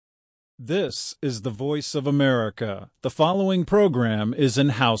This is the voice of America. The following program is in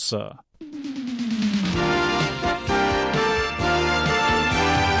Hausa.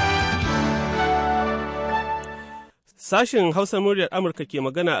 Sashen Hausa muryar Amurka ke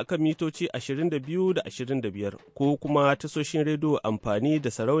magana a kan mitoci 22 da 25 ko kuma tasoshin rediyo amfani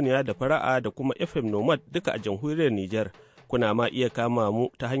da sarauniya da fara'a da kuma FM Nomad duka a jamhuriyar Nijar. Kuna ma iya kama mu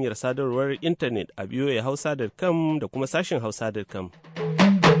ta hanyar sadarwar intanet a voahausa.com da kuma sashen hausa.com.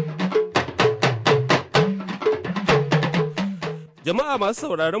 Jama'a masu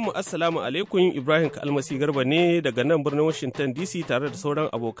sauraron mu Assalamu alaikum, Ibrahim Kalmasi Garba ne daga nan birnin Washington DC tare da sauran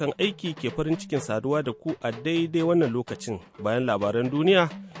abokan aiki ke farin cikin saduwa da ku a daidai wannan lokacin. Bayan labaran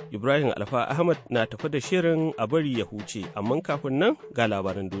duniya, Ibrahim Alfa Ahmad na tafi da shirin a bari ya huce, amma kafin nan ga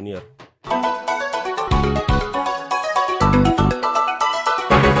labaran duniyar.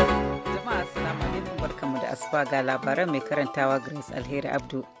 Jama'a Assalamu alaikum, barkanmu da asuba ga labaran mai karantawa Grace Alheri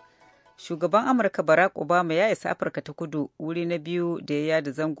Abdu. Shugaban Amurka Barack Obama ya isa Afirka ta Kudu wuri na biyu da ya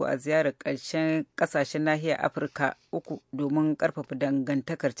yada zango a ziyarar ƙarshen ƙasashen nahiyar Afirka uku domin ƙarfafa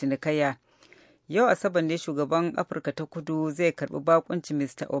dangantakar cinikayya. Yau Asabar ne shugaban Afirka ta Kudu zai karɓi bakuncin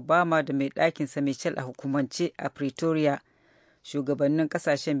Mr. Obama da mai ɗakinsa Michelle a hukumance a Pretoria. Shugabannin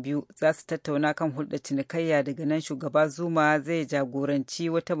ƙasashen biyu za su tattauna kan hulɗar cinikayya, daga nan shugaba Zuma zai jagoranci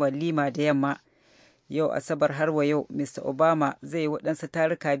wata walima da yamma. Yau Asabar har wa yau Mr. Obama zai yi waɗansu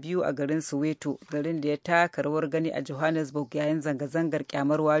taruka biyu a garin Soweto, garin da ya taka rawar gani a Johannesburg yayin zanga-zangar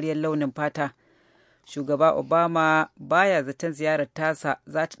kyamar wariyar launin fata. Shugaba Obama baya zaton ziyarar tasa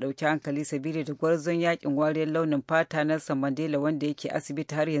za ta ɗauki hankali sabili da gwarzon yakin wariyar launin fata Nelson Mandela wanda yake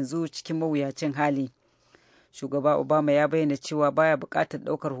asibiti har yanzu cikin mawuyacin hali. Shugaba Obama ya bayyana cewa baya buƙatar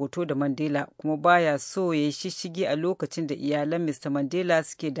ɗaukar hoto da Mandela, kuma baya so ya yi shishigi a lokacin da iyalan Mr. Mandela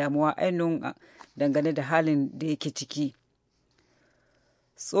suke damuwa ainihin dangane da halin da yake ciki.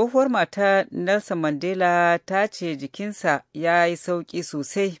 Tsohuwar mata Nelson Mandela ta ce jikinsa ya yi sauƙi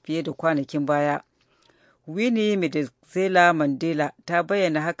sosai fiye da kwanakin baya. Winnie Madikizela Mandela ta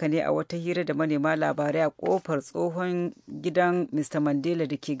bayyana haka ne a wata hira da manema labarai a ƙofar tsohon gidan Mr. Mandela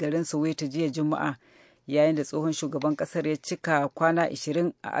da ke garin Soweto jiya Juma'a, yayin da tsohon shugaban ƙasar ya cika kwana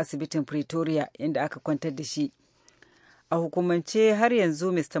 20 a asibitin Pretoria inda aka kwantar da shi. A hukumance har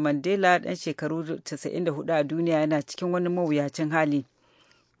yanzu Mr. Mandela ɗan shekaru 94 a duniya yana cikin wani mawuyacin hali.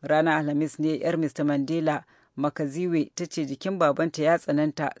 Ranar Alhamis ne 'yar Mr. Mandela, Makaziwe, ta ce jikin babanta ya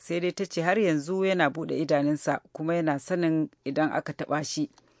tsananta, sai dai ta ce har yanzu yana buɗe idanunsa kuma yana sanin idan aka taɓa shi.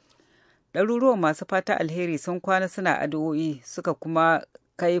 Ɗaruruwan masu fata alheri sun kwana suna addu'o'i, suka kuma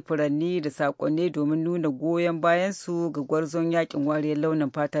kai furanni da saƙonni domin nuna goyon bayansu ga gwarzon yaƙin wariyar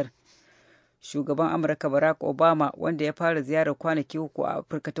launin fatar. Shugaban Amurka Barack Obama, wanda ya fara ziyarar kwanaki uku a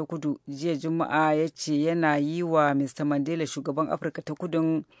Afirka ta Kudu jiya Juma'a, ya ce yana yi wa Mr. Mandela, shugaban Afirka ta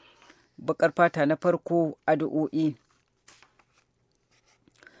Kudun baƙar fata na farko, addu'o'i.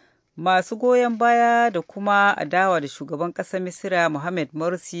 Masu goyon baya da kuma adawa da shugaban ƙasar Misira Mohamed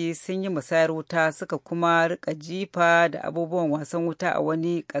Morsi sun yi musayar wuta, suka kuma rika jifa da abubuwan wasan wuta a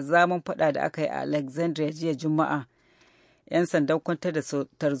wani ƙazamin faɗa da aka yi a Alexandria jiya Juma'a. 'Yan sandan kwantar da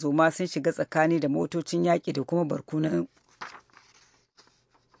tarzoma sun shiga tsakani da motocin yaƙi da kuma barkono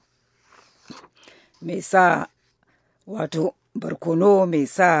mai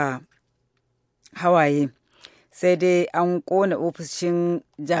sa hawaye, sai dai an ƙona ofishin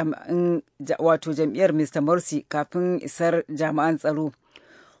jam'iyyar Mr. Morsi kafin isar jami'an tsaro.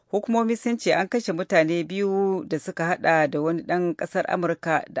 Hukumomi sun ce an kashe mutane biyu da suka hada da wani ɗan ƙasar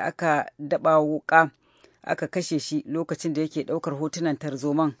Amurka da aka daɓa wuƙa, aka kashe shi lokacin da yake ɗaukar hotunan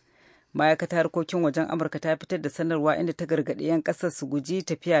tarzoman. Ma'aikatar harkokin wajen Amurka ta fitar da sanarwa inda ta gargaɗi 'yan ƙasar su guji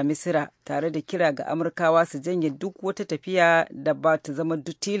tafiya Misira, tare da kira ga Amurkawa su janye duk wata tafiya da ba ta zama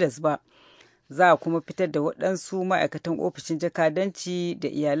tilas ba. Za a kuma fitar da waɗansu ma'aikatan ofishin jakadanci da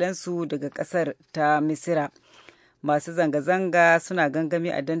iyalansu daga ƙasar ta Misira. Masu zanga-zanga suna gangami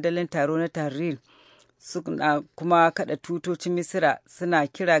a dandalin taro na Tahrir, suna kuma kaɗa tutocin Misira, suna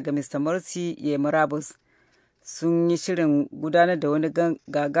kira ga Mr. Morsi ya murabus. Sun yi shirin gudanar da wani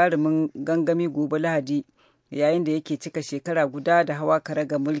gagarumin gangami gobe Lahadi, yayin da yake cika shekara guda da hawa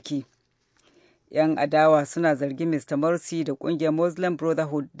karagar mulki. 'Yan adawa suna zargin Mr. Morsi da ƙungiyar Muslim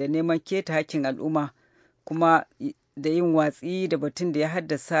Brotherhood da neman keta hakkin al'umma, kuma da yin watsi da batun da ya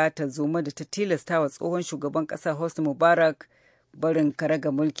haddasa tarzoma da ta tilasta wa tsohon shugaban ƙasar Hosni Mubarak barin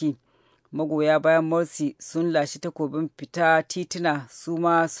karagar mulki. Magoya bayan Morsi sun lashe takobin fita tituna, su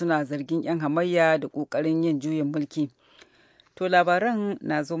ma suna zargin 'yan hamayya da ƙoƙarin yin juyin mulki. To labaran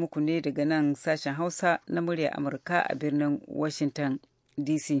na zo muku ne daga nan sashen Hausa na murya Amurka a birnin Washington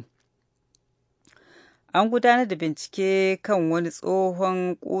DC. An gudanar da bincike kan wani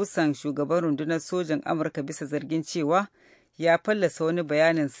tsohon kusan shugaban rundunar sojan Amurka bisa zargin cewa ya fallasa wani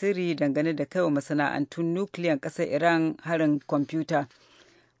bayanin sirri dangane da kaiwa masana'antun nukiliyan ƙasar Iran harin kwamfuta.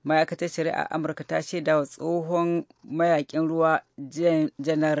 Ma'aikatar shari'a Amurka ta shaida wa tsohon mayakin ruwa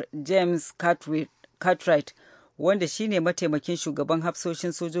janar James Cartwright, wanda shine mataimakin shugaban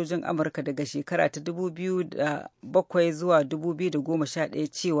hafsoshin sojojin Amurka daga shekara ta 2007 zuwa 2011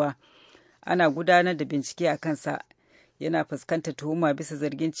 cewa ana gudanar da bincike a kansa. Yana fuskantar tuhuma bisa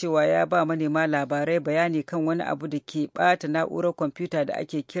zargin cewa ya ba manema labarai bayani kan wani abu da ke bata na'urar kwamfuta da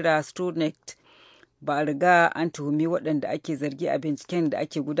ake kira StoneNet. Ba a riga an tuhumi waɗanda ake zargi a binciken da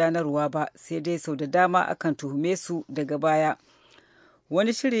ake gudanarwa ba, sai dai sau da dama akan tuhume su daga baya.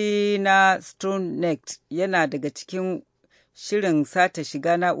 Wani shiri na StoneNet yana daga cikin shirin sata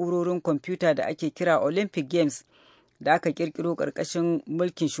shiga na'urorin kwamfuta da ake kira Olympic Games da aka kirkiro ƙarƙashin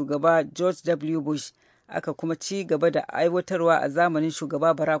mulkin shugaba George W. Bush, aka kuma ci gaba da aiwatarwa a zamanin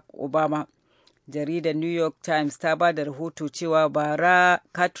shugaba Barack Obama. Jaridar New York Times ta ba da rahoto cewa bara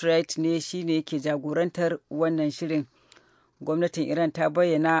Cartwright ne shine yake jagorantar wannan shirin. Gwamnatin Iran ta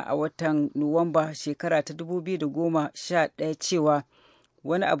bayyana a watan Nuwamba shekara ta 2011 cewa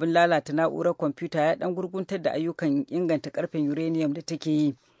wani abin lalata na'urar kwamfuta ya dan gurguntar da ayyukan inganta karfen uranium da take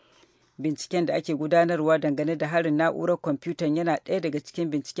yi. Binciken da ake gudanarwa dangane da harin na'urar kwamfutan yana ɗaya daga cikin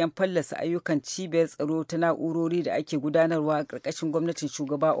binciken fallasa ayyukan cibiyar tsaro ta na'urori da ake gudanarwa a ƙarƙashin gwamnatin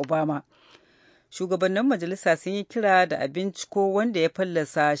shugaba Obama. Shugabannin majalisa sun yi kira da a binciko wanda ya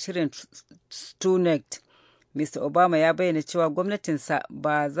fallasa shirin StoneNet. Mr. Obama ya bayyana cewa gwamnatinsa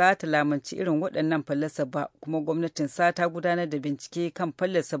ba za ta lamunci irin waɗannan fallasa ba, kuma gwamnatinsa ta gudanar da bincike kan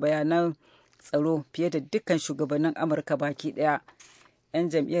fallasa bayanan tsaro fiye da dukkan shugabannin Amurka baki ɗaya. 'Yan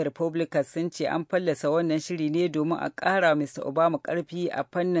jam'iyyar Republican sun ce an fallasa wannan shiri ne domin a ƙara Mr. Obama ƙarfi a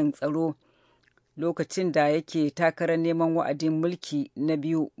fannin tsaro lokacin da yake takarar neman wa'adin mulki na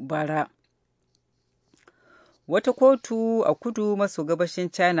biyu bara. Wata kotu a kudu maso gabashin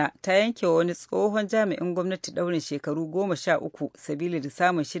China ta yanke wa wani tsohon jami'in gwamnati ɗaurin shekaru 13 sabili da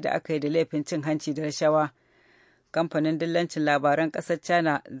samun shi da aka yi da laifin cin hanci da rashawa. Kamfanin dillancin labaran ƙasar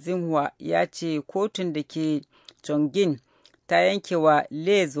China Xinhua ya ce kotun da ke Chongqing ta yanke wa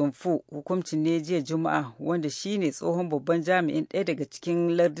Le Zongfu hukuncin ne jiya Juma'a, wanda shi ne tsohon babban jami'in ɗaya daga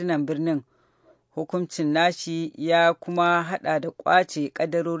cikin lardunan birnin. Hukuncin nashi ya kuma hada da kwace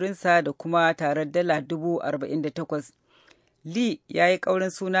kadarorinsa da kuma tarar dala 48,000. Lee ya yi ƙaurin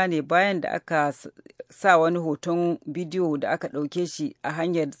suna ne bayan da aka sa wani hoton bidiyo da aka ɗauke shi a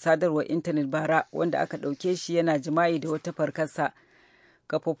hanyar sadarwar intanet bara, wanda aka ɗauke shi yana jima'i da wata farkarsa.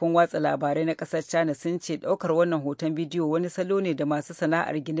 Kafofin watsa labarai na ƙasar China sun ce ɗaukar wannan hoton bidiyo wani salo ne da masu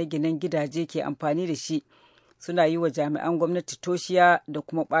sana'ar gine-ginen gidaje ke amfani da shi, suna yi wa jami'an gwamnati toshiya da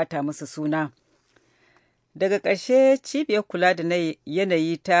kuma ɓata musu suna. Daga ƙarshe, cibiyar kula da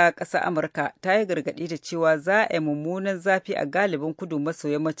yanayi ta ƙasar Amurka ta yi gargaɗi da cewa za a yi mummunan zafi a galibin kudu maso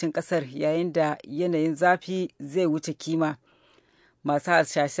yammacin ƙasar yayin da yanayin zafi zai wuce kima. Masu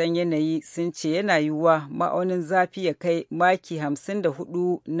hasashen yanayi sun ce yana yiwuwa ma'aunin zafi ya kai maki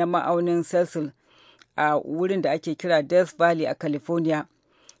 54 na ma'aunin Celsius a wurin da ake kira Death Valley a California.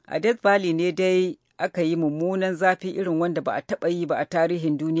 A Death Valley ne dai aka yi mummunan zafi irin wanda ba a taɓa yi ba a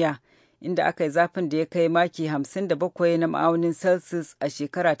tarihin duniya, inda aka yi zafin da ya kai maki 57 na ma'aunin Celsius a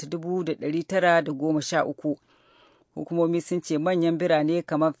shekara ta 1913. Hukumomi sun ce manyan birane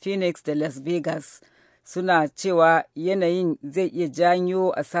kamar Phoenix da Las Vegas suna cewa yanayin zai iya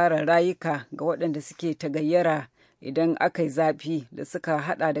janyo asarar rayuka ga waɗanda suke tagayyara idan aka yi zafi, da suka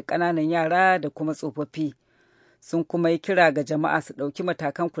hada da ƙananan yara da kuma tsofaffi. Sun kuma yi kira ga jama'a su ɗauki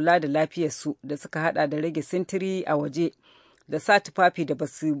matakan kula da lafiyarsu da suka hada da rage sintiri a waje, da sa tufafi da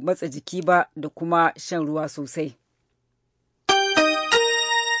basu matsa jiki ba, da kuma shan ruwa sosai.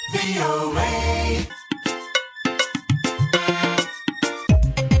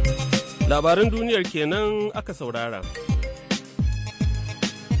 Labaran duniyar kenan aka saurara.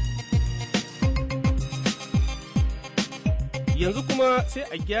 Yanzu kuma sai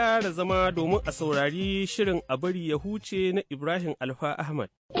a gyara zama domin a saurari shirin a bari ya huce na Ibrahim Alfa Ahmad.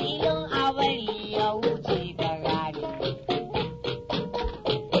 Filin a bari ya huce da rani.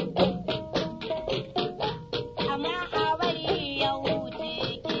 Amma a bari ya huce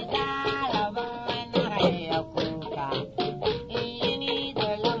ki zara ban ya kuka. Ini da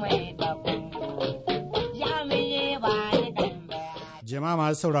lamai da kunku. Jami'ai ba ni tambaya. Jama'a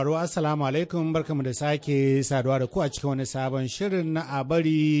masu sauraro Assalamu alaikum, barkamu da sake saduwa da ku a cikin wani sabon shirin na a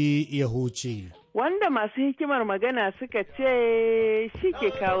bari ya huce. Wanda masu hikimar magana suka ce shi ke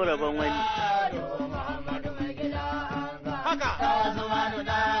kawo rabon wani.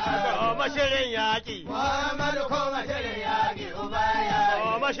 shirin yaƙi. Muhammadu koma shirin yaƙi uban yari.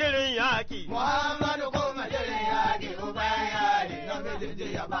 Koma shirin yaƙi. Muhammadu koma shirin yaƙi uban yari. Namijin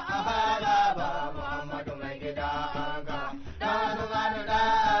jiya ba a fara ba. Muhammadu mai gida an ga.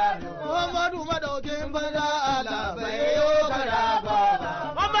 Muhammadu madaukin banza Allah bai yi kara ba.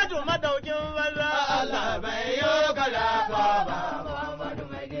 Muhammadu madaukin banza Allah bai yi kara ba. Muhammadu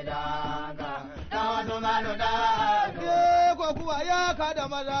mai gida an ga. Muhammadu da ko kuwa ya kada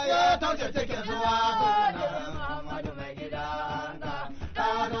maza ya taushe cikin zuwa gona. Muhammadu mai gida an ga.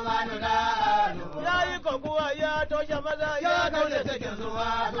 Muhammadu da ya yi ko kuwa ya taushe maza ya taushe cikin zuwa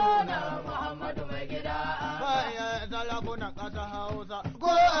gona. Muhammadu mai gida bayan sarakunan ƙasa Hausa ko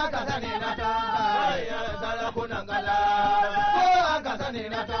aka sani na tambaye sarakunan ƙasa ko aka sani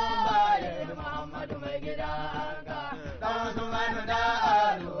na tambaye Muhammadu mai gida ga dan Usmanu da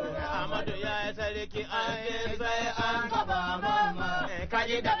Alu Muhammadu ya yi sarki an yi sai an gaba mamma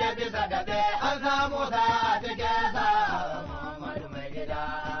kaji da bisa da an samu sa a cikin sa Muhammadu mai gida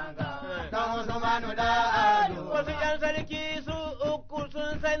ga dan Usmanu da Alu wasu yan sarki su uku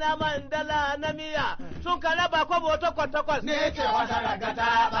sun sai na mandala na miya sun kalaba kwabo takwas ne ce wata raga ta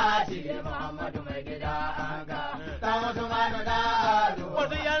ɓaci Muhammadu mai gida an ga dan Usmanu da Alu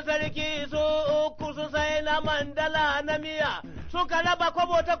wasu yan sarki su uku sun sai na mandala na miya sun kalaba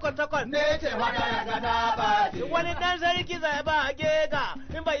kwabo takwas ne ce wata raga ta ɓaci wani dan sarki zai ba gega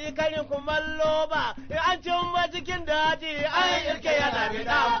in bai yi karin kumallo ba in an cin ba cikin daji an irke yana bi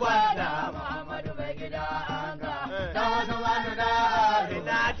dan gwanda Muhammadu mai gida an ga dan Usmanu da Alu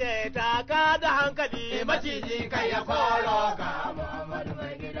ina ce ta ka da hankali maciji kai ya koro ka Muhammadu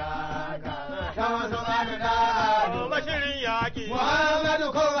mai gida ka dan Usmanu da Alu mashirin yaki Muhammadu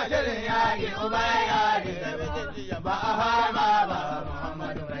ko mashirin yaki uban yaki ba a fama ba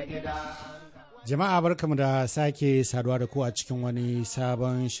Muhammadu mai gida. Jama'a barkamu da sake saduwa da ku a cikin wani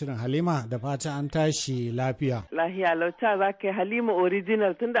sabon shirin Halima da fata an tashi lafiya. Lahiya lauta za ka yi Halima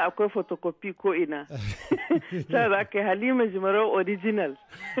original tunda akwai photocopy ko ina. Ta za ka yi Halima Jimarau original.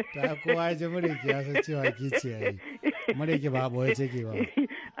 Ta kowa ji mureki ya san cewa ki ce yayi. Mureki ba boye take ba.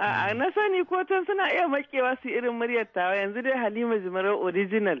 A na sani ko tan suna iya makewa su irin muryar tawa yanzu dai Halima Jimarau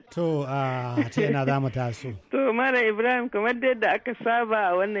original. To ta ina za mu taso. To Malam Ibrahim kamar da yadda aka saba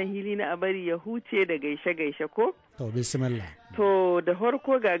a wannan hili na abari ya huce da gaishe-gaishe ko? To bismillah. To da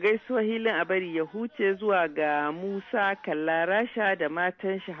farko ga gaisuwa hilin a bari ya huce zuwa ga Musa Kalla Rasha da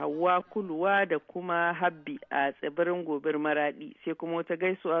matan shi Hauwa Kuluwa da kuma Habbi a tsibirin Gobir Maradi sai kuma wata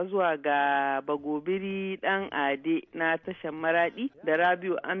gaisuwa zuwa ga Bagobiri dan Ade na tashan Maradi da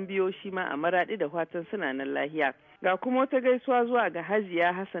Rabiu an biyo shi ma a Maradi da fatan suna nan lahiya. Ga kuma wata gaisuwa zuwa ga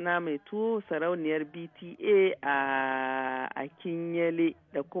Hajiya Hassana mai tuwo sarauniyar BTA a Kinyele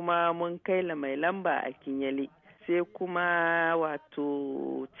da kuma mun kaila mai lamba a Kinyele. Sai kuma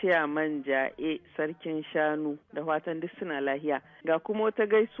wato ciyaman ja'e sarkin shanu da fatan duk suna lahiya. Ga kuma wata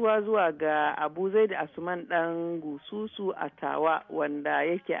gaisuwa zuwa ga Abu Zaid Asuman dan Gususu a Tawa wanda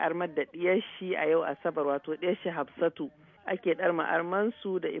yake armar da diyar shi a yau Asabar wato diyar shi Hafsatu. Ake ɗarma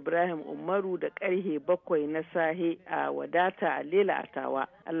armansu da Ibrahim Umaru da ƙarhe 7 na sahe a wadata a Lela a Tawa.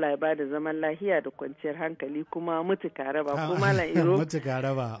 Allah ya bada zaman lahiya da kwanciyar hankali kuma mutuka raba ko Malam Iro. Mutuka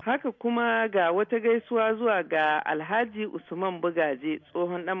raba. Haka kuma ga wata gaisuwa zuwa ga Alhaji Usman Bugaje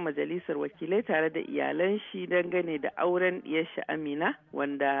tsohon ɗan majalisar wakilai tare da iyalan shi dangane da auren diyar shi Amina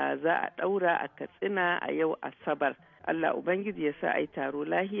wanda za a ɗaura a Katsina a yau Asabar. Allah Ubangiji ya sa a yi taro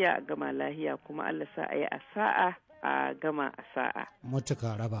lahiya a gama lahiya kuma Allah sa a yi a sa'a a gama a sa'a.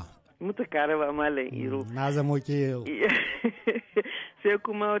 Mutuka raba. Mutuka raba Malam Iro. Na zamo ke yau. Sai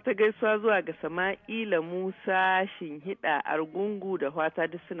kuma wata gaisuwa zuwa ga Sama'ila Musa Shinhida Argungu da fata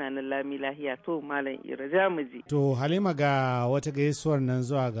duk suna nan lami lahiya to Malam Iro jamuji. To Halima ga wata gaisuwar nan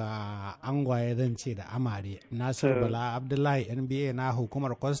zuwa ga angwaye zan ce da amare. Nasiru Bala Abdullahi NBA na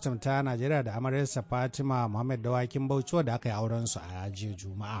hukumar kwastam ta Najeriya da amaryarsa Fatima Muhammad Dawakin Bauchi da aka yi auren su a jiya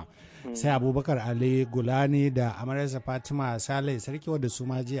Juma'a. Sai Abubakar Ali Gulani da amaryarsa Fatima Saleh Sarki wadda su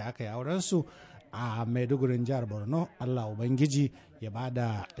ma jiya aka yi auren su a Maidugurin jihar Borno. Allah Ubangiji ya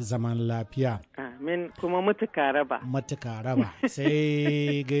bada zaman lafiya. Amin kuma mutuka raba. Mutuka raba.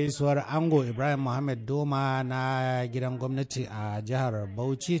 Sai gaisuwar ango Ibrahim Muhammad Doma na gidan gwamnati a jihar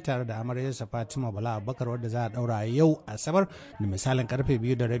Bauchi tare da amaryarsa Fatima Bala Abubakar wadda za a daura yau Asabar da misalin karfe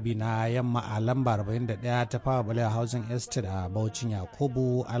 2:30 na yamma a lamba 41 ta Fawa Bala Housing Estate a Bauchin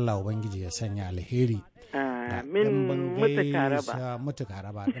Yakubu. Allah Ubangiji ya sanya alheri. Amin mutuka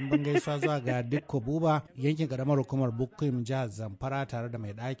raba. Ɗimbin gaisuwa zuwa ga Dikko Buba yankin karamar hukumar Bukkim jihar Zamfara tare da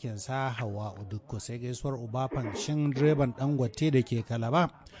mai ɗakin sa Hawa Udukko, sai gaisuwar Ubafan shin direban Dangote da ke Kalaba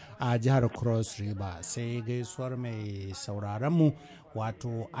a jihar Cross River, sai gaisuwar mai sauraron mu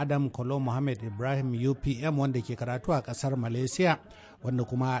wato Adam Kolo Muhammad Ibrahim UPM wanda ke karatu a kasar Malaysia, wanda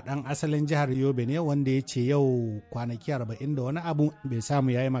kuma dan asalin jihar Yobe ne, wanda ya ce yau kwanaki 40 da wani abu bai samu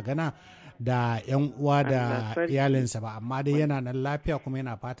yayi magana da 'yan uwa da iyalinsa ba, amma dai yana nan lafiya kuma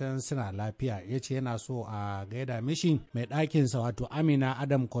yana fatan suna lafiya. Ya ce yana so a gaida mishi mai ɗakinsa wato Amina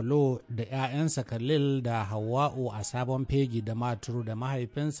Adam Kolo da 'ya'yansa Khalil da Hawwa'u a sabon fegi da maturu da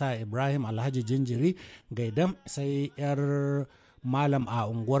mahaifinsa Ibrahim Alhaji Jinjiri Gaidam, sai 'yar malam a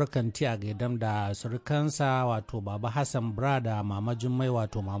unguwar Kanti a Gaidam da surukansa wato Baba Hassan Bra da Mama Jummai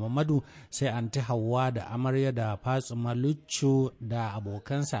wato Mama Madu, sai Anti Hawwa da Amarya da Fatsuma Luccu da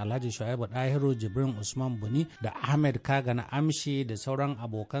abokansa Alhaji Shu'aibu Dahiru, Jibrin Usman Buni da Ahmed Kaga na Amshi da sauran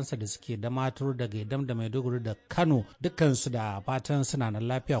abokansa da suke da Maturu da Gaidam da Maiduguri da Kano, dukkansu da fatan suna nan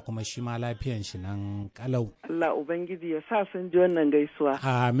lafiya kuma shi ma lafiyan shi nan kalau. Allah Ubangiji ya sa sun ji wannan gaisuwa.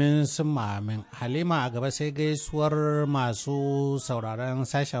 Amin summa amin. Halima a gaba sai gaisuwar masu sauraron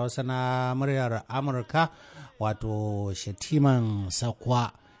sashen Hausa na muryar Amurka wato Shatiman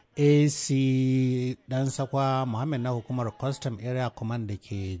Sakwa AC dan Sakwa Muhammad na hukumar Custom Area Command da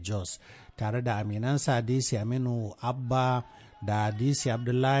ke Jos, tare da aminansa DC Aminu Abba da DC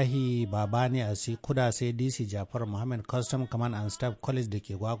Abdullahi Babani a Kuda, sai DC Jafar Muhammad Custom Command and Staff College da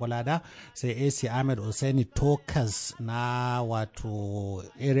ke Gwagwalada, sai AC Ahmed Usaini Tokas na wato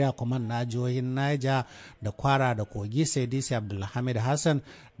Area Command na jihohin Niger da Kwara da Kogi, sai DC Abdulhamid Hassan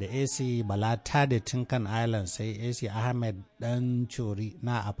da AC Balata da Tinkan Island, sai AC Ahmed Dan Chori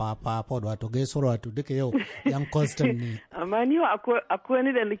na Apapa Pod, wato gaisuwar wato duka yau yan custom ne. Amma ni akwai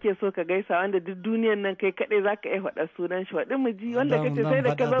wani da nake so ka gaisa wanda duk duniyan nan kai kaɗai za ka iya faɗa sunan shi, waɗin mu ji wanda kace sai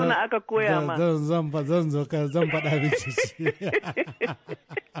da ka zauna aka koya ma. Zan faɗa miki shi.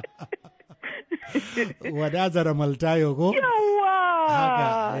 Wadazara Maltayo ko? Yawwa!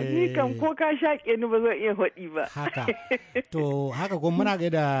 Ni kan ko ka shaƙe ni ba zan iya faɗi ba. Haka. To haka kuma muna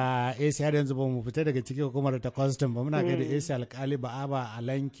gaida AC har yanzu ba mu fita daga cikin hukumar ta custom ba, muna gaida AC Alkali Ba'aba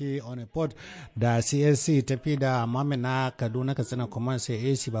Alanke on a port da CSC tafi da Mamina Kaduna Katsina Command, sai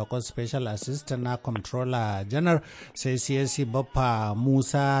AC Bakon Special Assistant na Controller General, sai CSC Baffa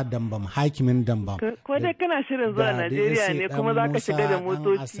Musa Dambam Hakimin Dambam. Ko dai kana shirin zuwa Najeriya ne kuma za ka shiga da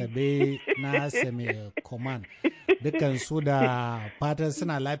motoci. Asabe na Same Command. Dukkan su da fatan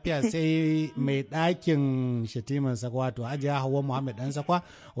suna lafiya, sai mai ɗakin Shatiman Sakwa wato Hajiya Hauwa Muhammad Dan Sakwa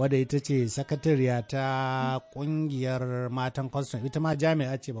wadda ita ce sakatariya ta kungiyar matan custom, ita ma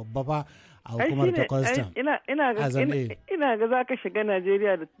jami'a ce babba fa a hukumar ta custom. Ina ga za ka shiga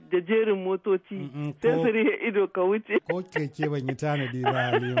Najeriya da jerin motoci sai su rihe ido ka wuce. Ko keke ban yi tanadi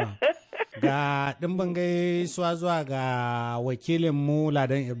ba Halima. Ga ɗimbin gaisuwa zuwa ga wakilinmu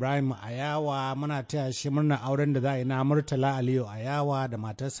Ladan Ibrahim Ayawa, muna taya shi murnar auren da za a yi na Murtala Aliyu Ayawa da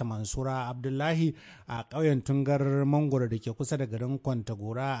matarsa Mansura Abdullahi a ƙauyen Tungar Mangoro da ke kusa da garin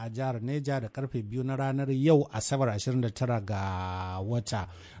Kwantagora a jihar Neja da karfe 2 na ranar yau Asabar 29 ga wata.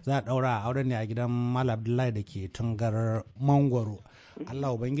 Za a ɗaura auren ne a gidan Malam Abdullahi da ke Tungar Mangoro.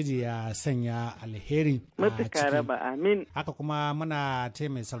 Allah Ubangiji ya sanya alheri a ciki. Amin. Haka kuma muna taya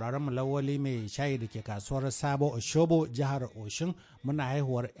mai sauraron mu Lawali mai shayi da ke kasuwar Sabo Oshobo jihar Oshin, muna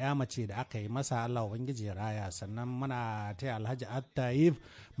haihuwar ya mace da aka yi masa, Allah Ubangiji ya raya. Sannan muna taya Alhaji Attayib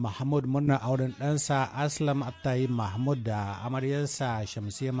Mahmud murnar auren ɗansa Aslam Attayib Mahmud da amaryarsa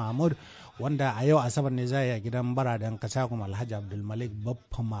Shamsiyya Mahmud, wanda a yau Asabar ne za a yi a gidan Baradan Kacagum Alhaji Abdulmalik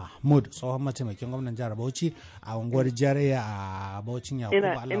Baffa Mahmud, tsohon mataimakin gwamnan jihar Bauchi a unguwar Jariya a Bauchin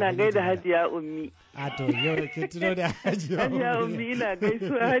Yakubu. Ina gaida Hajiya Ummi. A to yau ke tuno da Hajiya Ummi. Ina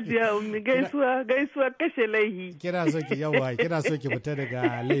gaisuwa Hajiya Ummi, gaisuwa kashe laihi. Kina so ki fita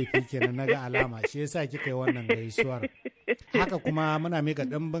daga laifi kenan, naga alama shi yasa kika yi wannan gaisuwar. Haka kuma muna mika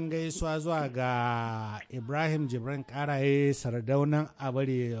ɗimbin gaisuwa zuwa ga Ibrahim Jibran Karaye Sardaunan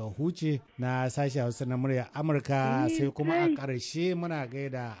Abari Huce na sashi Hausa na murya Amurka, sai kuma a ƙarshe muna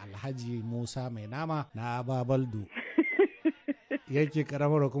gaida Alhaji Musa Mai Nama na Babaldu yake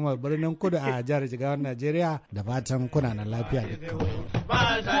karamar hukumar birnin Kudu a jihar Jigawan Najeriya, da fatan kuna na lafiya dukkan.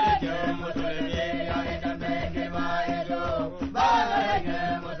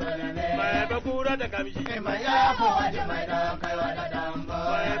 Bakura da gamshi mai ya ko waje mai dan kaiwa da dambo,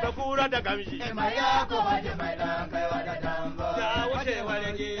 bakura da gamshi mai ya ko waje mai dan kaiwa da dambo, ya wuce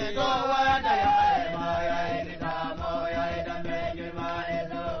warge to wanda ya ma ya yi da mo ya yi da me girma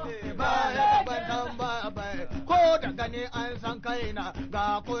ezo ba ya ban tamba ba ko da gani an san kaina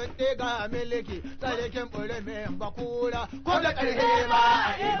ga kuɗi ga miliki sarkin ɓurimin bakura ko da ƙarfe ba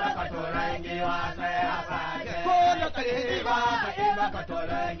a yi maka toron giwa sai a sake ko da ƙarfe ba a yi maka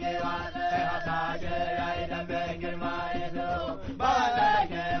toron giwa sai a sake ya idan bai girma ido ba da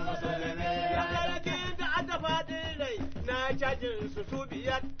ke musulmi ya da aka faɗi rai na cajin su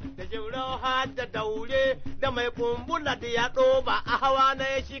biyar da jimrau har da daure da mai kumbula da ya ɗoba a hawa na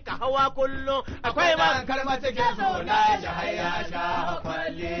ya shi ka hawa kullum akwai man kalmar cikin so na ya shahaya sha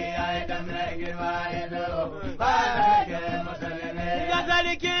kwalli ya yi da mai girma ido ba da ke musulmi ya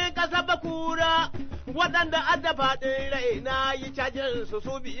sarki kasa bakura waɗanda adda faɗin rai na yi cajin su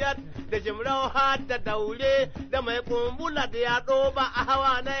biyar da jimrau har da daure da mai kumbula da ya ɗoba a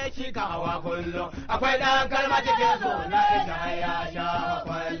hawa na ya shi ka hawa kullum akwai ɗan kalma cikin so na ya shahaya sha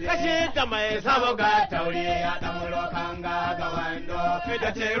kwalli kashi da mai samu ga tauri ya ɗan kan ga wando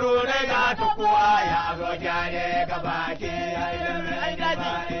da teru ne ga tukuwa ya zo gyare ga baki ya yi da mai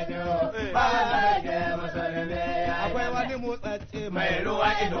girma ido ba da ke musulmi akwai wani motsatse mai ruwa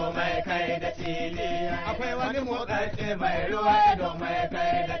ido mai kai da cili akwai wani motsatse mai ruwa ido mai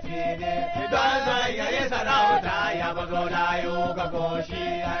kai da cili don zai yayi sarauta ya bazo layo ga goshi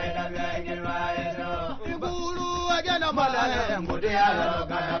ya yi da mai girma ido iguru a gana malayen gudu ya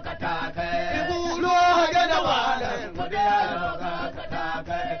roga ka ta kai iguru a gana malayen gudu ya roga ka ta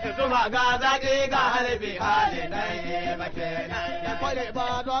kai zuma ga zaki ga halibi hali dai mace ya kwale ba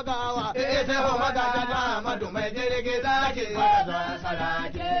dogawa sai ho magaja na madu mai jirgi zaki ba zo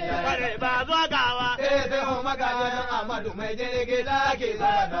saraki ya kwale ba dogawa sai ho magaja na madu mai jirgi zaki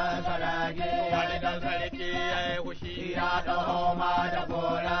ba zo saraki wani dan sarki yayi hushi ya dawo ma da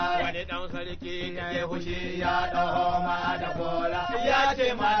gora wani dan sarki yayi hushi ya dawo ma da gora ya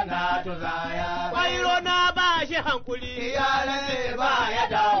ce mana tuzaya kwairo na ba shi hankuli ya rane ba ya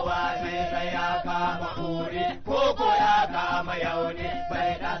dawa sai ya kama kuri ko ya kama yauni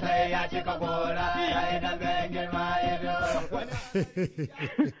bai da sai ya cika gora ya idan bai girma ido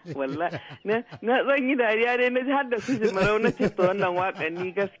wallahi na zan yi dariya dai na ji har da su jimarau na ce to wannan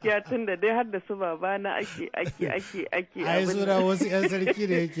waƙanni gaskiya tun da dai har da su babana ake ai sura wasu yan sarki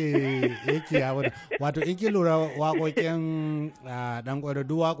da yake yawo wato in ki lura waƙoƙin dan gwada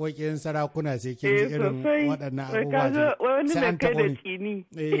duk waƙoƙin sarakuna sai kin ji irin waɗannan abubuwa wani mai kai da tsini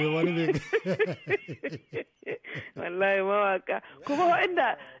wani mai wallahi mawaka kuma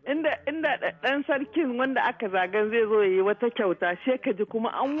inda dan sarkin wanda aka zagan zai zo yi wata kyauta sai ka ji kuma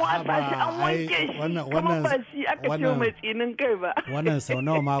an watsa shi an wanke shi kuma ba shi aka ce mai tsinin kai ba wannan sau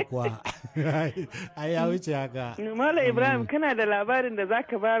nawa ma kuwa ai ya wuce haka Malam Ibrahim kana da labarin da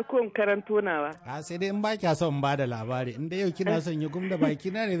zaka bayar ko in karanto nawa sai dai in ba kya son in ba da labari inda yau kina son yi gumda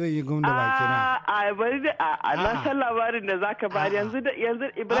baki na ne zan yi gumda baki na a bari da na san labarin da zaka bayar yanzu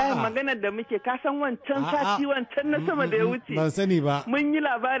Ibrahim maganar da muke ka san wancan sati wancan na sama da ya wuce ban sani ba mun yi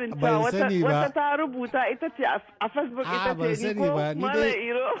labarin ta wata ta rubuta ita ce a Facebook ita ce ni ko Malam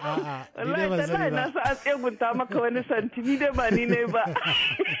Iro wallahi tallahi na sa a tsegunta maka wani santi ni dai ba ni ne ba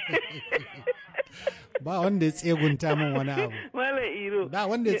ba wanda ya tsegunta min wani abu. Malam Iro. Da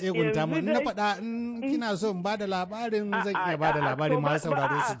wanda ya tsegunta min na faɗa in kina so in ba da labarin zan iya ba da labarin masu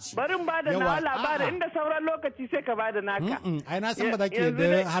sauraro su ci. Bari in ba da na labarin inda sauran lokaci sai ka ba da naka. Ai na san ba za ki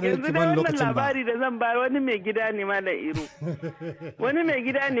da har ki ban lokacin ba. Yanzu da labari da zan bayar wani mai gida ne Malam Iro. Wani mai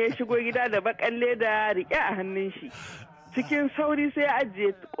gida ne ya shigo gida da bakalle da riƙe a hannun shi. Cikin sauri sai ya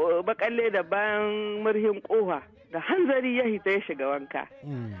ajiye bakalle da bayan murhin ƙofa da hanzari ya hita ya shiga wanka.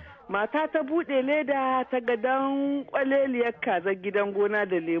 Mata ta buɗe leda ta ga dan kwaleliyar kazar gidan gona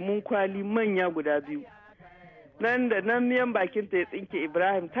da lemun kwali manya guda biyu. Nan da nan miyan bakinta ya tsinke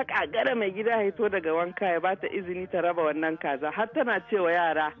Ibrahim ta kagara mai gida haito daga wanka ya bata izini ta raba wannan kaza har tana cewa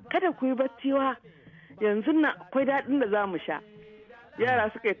yara kada ku yi bacciwa yanzu na akwai daɗin da za mu sha.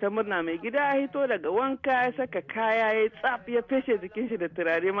 Yara suka yi ta murna mai gida ya hito daga wanka ya saka kaya ya tsaf ya feshe jikin shi da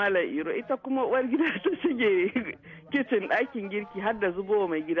turare Malam Iro ita kuma uwar gida ta shige kicin ɗakin girki har da zubowa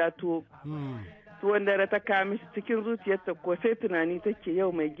mai gida tuwo. Tuwon dare ta kawo mishi cikin zuciyarta ko sai tunani take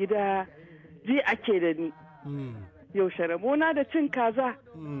yau mai gida ji ake da ni. Yau sharabona da cin kaza.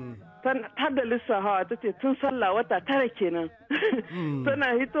 Ta da lissahawa ta ce tun sallah wata tara kenan.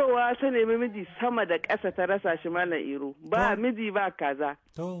 Tana hitowa ta nemi miji sama da ƙasa ta rasa shi Malam Iro. Ba miji ba kaza.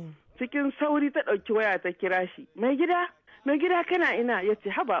 Cikin sauri ta ɗauki waya ta kira shi. Mai gida kana ina ya ce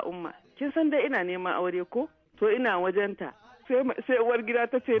haba umma. Kin san dai ina neman aure ko? To ina wajenta. Sai uwar gida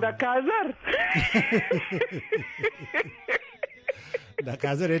ta ce da kazar. Da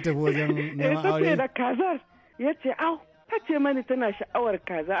kazar ya tafi wajen neman aure. Ta ce da kazar. Ya ce au. Ta ce mani tana sha'awar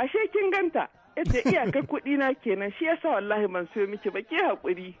kaza ashe kin ganta yace iyakar kuɗi na kenan shi yasa wallahi ban siyo miki ba ke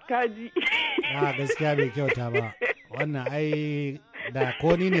haƙuri kaji gaskiya bai kyauta ba wannan ai da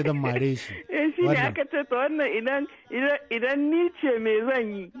ko ni ne zan mare shi. Shi ne aka ce to wannan idan ni ce me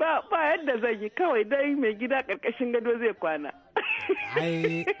zan yi ba yadda zan yi kawai dai mai gida karkashin gado zai kwana.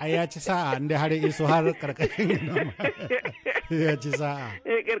 Ai ya ci sa'a inda har iso har karkashin gado ya ci sa'a.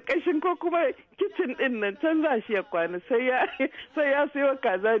 Karkashin ko kuma kicin din nan can za shi ya kwana sai ya sayo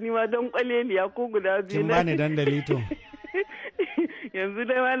kaza ni ma don kwaleliya ko guda biyu. Kin bani dandali to. Yanzu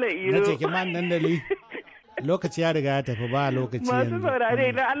dai Malam Iro. Na ce kin bani dandali. Lokaci ya riga ya tafi ba lokaci yanzu. Masu saurare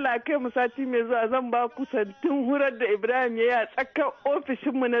idan Allah kai mu sati mai zuwa zan ba ku santin hurar da Ibrahim ya yi a tsakar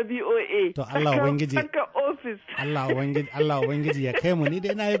ofishinmu na BOA. To Allah Ubangiji. Tsakar ofis. Allah Ubangiji ya kai mu ni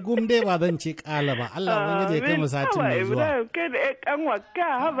dai na yi gumde ba zan ci kala ba. Allah Ubangiji ya kai mu sati mai zuwa. Ibrahim kai da ya kanwa ka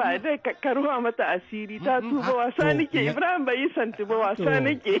haba dai ka karuwa mata asiri ta tuba wasa nake Ibrahim bai yi santi ba wasa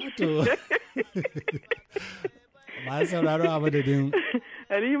nake. Ba sauraro a madadin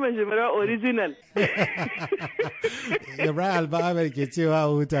Halima Jimra original. Ibrahim Alfa Ahmed ke cewa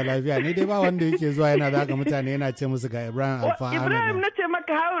huta lafiya. Ni dai ba wanda yake zuwa yana zaga mutane yana ce musu ga Ibrahim Alfa Ahmed. Ibrahim na ce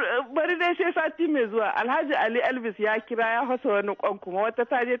maka bari dai sai sati mai zuwa. Alhaji Ali Elvis ya kira ya fasa wani kwan kuma wata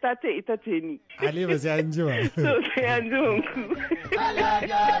ta je ta ce ita ce ni. Ali ba sai an ji ba. To sai an ji ku.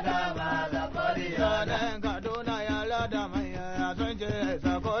 Alaja da malabari ya dan Kaduna ya lada mai ya son je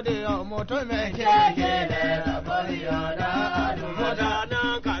sakodi mutumin keke ne sakodi ya da adu.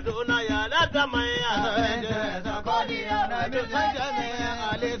 Kaduna ya lada mai ya son je sakodi ya mutumin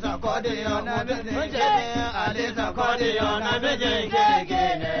Ali sakodi ya mutumin Ali sakodi ya mutumin keke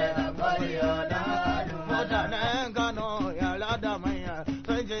ne sakodi ya da adu. Mutanen Kano ya lada mai ya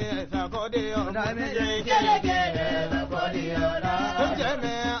son je sakodi ya mutumin keke ne sakodi ya da adu.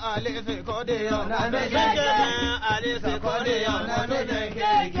 Ali sakodi ya mutumin Ali sakodi ya mutumin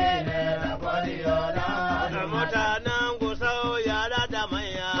keke ne sakodi ya da adu. Mutanen Gusau ya lada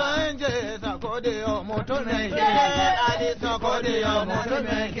mai ya son je sakodi ya mutumin keke Ali sakodi ya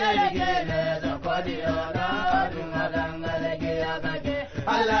mutumin keke ne sakodi ya da adu. Madangale ke ya kake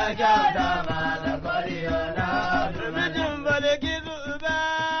Allah ya da ma sakodi ya da adu. Mijin baliki zuba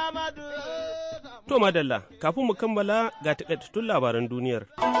madu. To madalla, kafin mu kammala ga takaitattun labaran duniyar.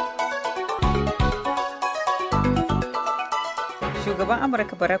 Shugaban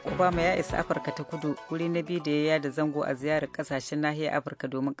Amurka Barack Obama ya isa Afirka ta Kudu wuri na biyu da ya yada zango a ziyarar kasashen nahiyar Afirka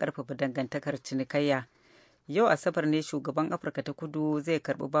domin karfafa dangantakar cinikayya. Yau Asabar ne shugaban Afirka ta Kudu zai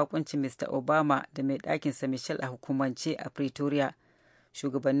karbi bakuncin Mr. Obama da mai ɗakinsa Michelle a hukumance a Pretoria.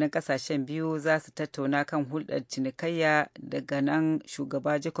 Shugabannin kasashen biyu za su tattauna kan hulɗar cinikayya daga nan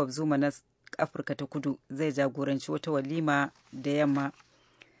shugaba Jacob Zuma na Afirka ta Kudu zai jagoranci wata walima da yamma.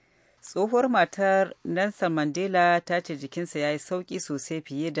 Tsohuwar matar Nelson Mandela ta ce jikinsa ya yi sauƙi sosai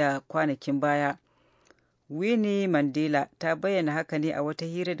fiye da kwanakin baya. Winnie Mandela ta bayyana haka ne a wata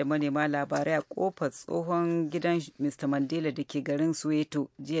hira da manema labarai a kofar tsohon gidan Mr. Mandela da ke garin Soweto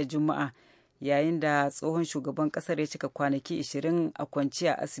jiya Juma'a, yayin da tsohon shugaban kasar ya cika kwanaki 20 a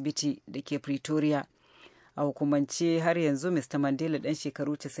kwanciya asibiti da ke Pretoria. A hukumance har yanzu Mr. Mandela ɗan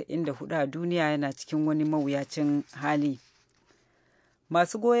shekaru 94 a duniya yana cikin wani mawuyacin hali.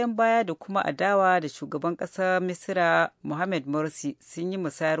 Masu goyon baya da kuma adawa da shugaban ƙasar Misira Mohamed Morsi sun yi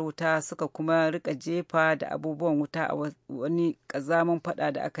musayar wuta suka kuma rika jefa da abubuwan wuta a wani ƙazamin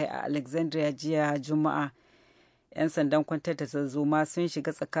fada da aka yi a Alexandria jiya Juma'a. 'Yan sandan kwantar da tarzoma sun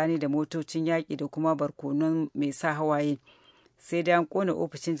shiga tsakani da motocin yaƙi da kuma barkonon mai sa hawaye. Sai dai an kone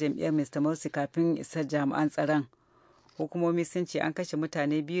ofishin jam'iyyar Mr. Morsi kafin isar jami'an tsaron. Hukumomi sun ce an kashe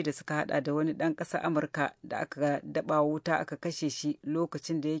mutane biyu da suka hada da wani ɗan ƙasar Amurka da aka daba wuta aka kashe shi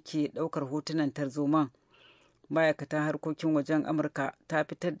lokacin da yake ɗaukar hotunan tarzoman. Ma'aikatan harkokin wajen Amurka ta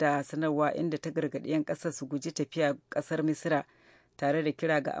fitar da sanarwa inda ta gargaɗi 'yan ƙasar su guji tafiya ƙasar Misira tare da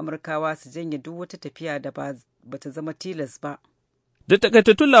kira ga Amurkawa su janye duk wata tafiya da ba ta zama tilas ba. Da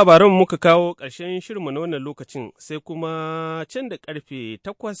takaitattun labaran muka kawo ƙarshen shirinmu na wannan lokacin sai kuma can da ƙarfe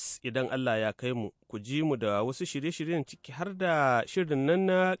 8 idan Allah ya kai mu ku ji mu da wasu shirye-shiryen ciki har da shirin nan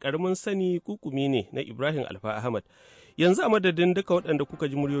na ƙaramin sani kukumi ne na Ibrahim Alfa Ahmad. Yanzu a madadin duka waɗanda kuka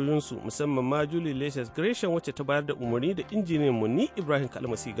ji muryoyinsu musamman ma Julie Lecious Gresham wacce ta bayar da umarni da injiniyan mu ni Ibrahim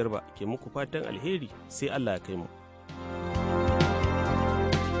Kalmasi Garba ke muku fatan alheri sai Allah ya kai mu.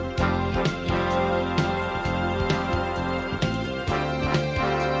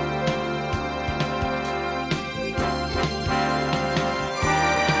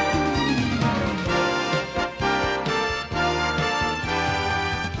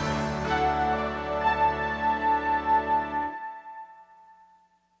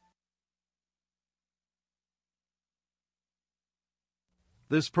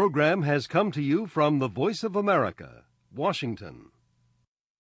 This program has come to you from the Voice of America, Washington.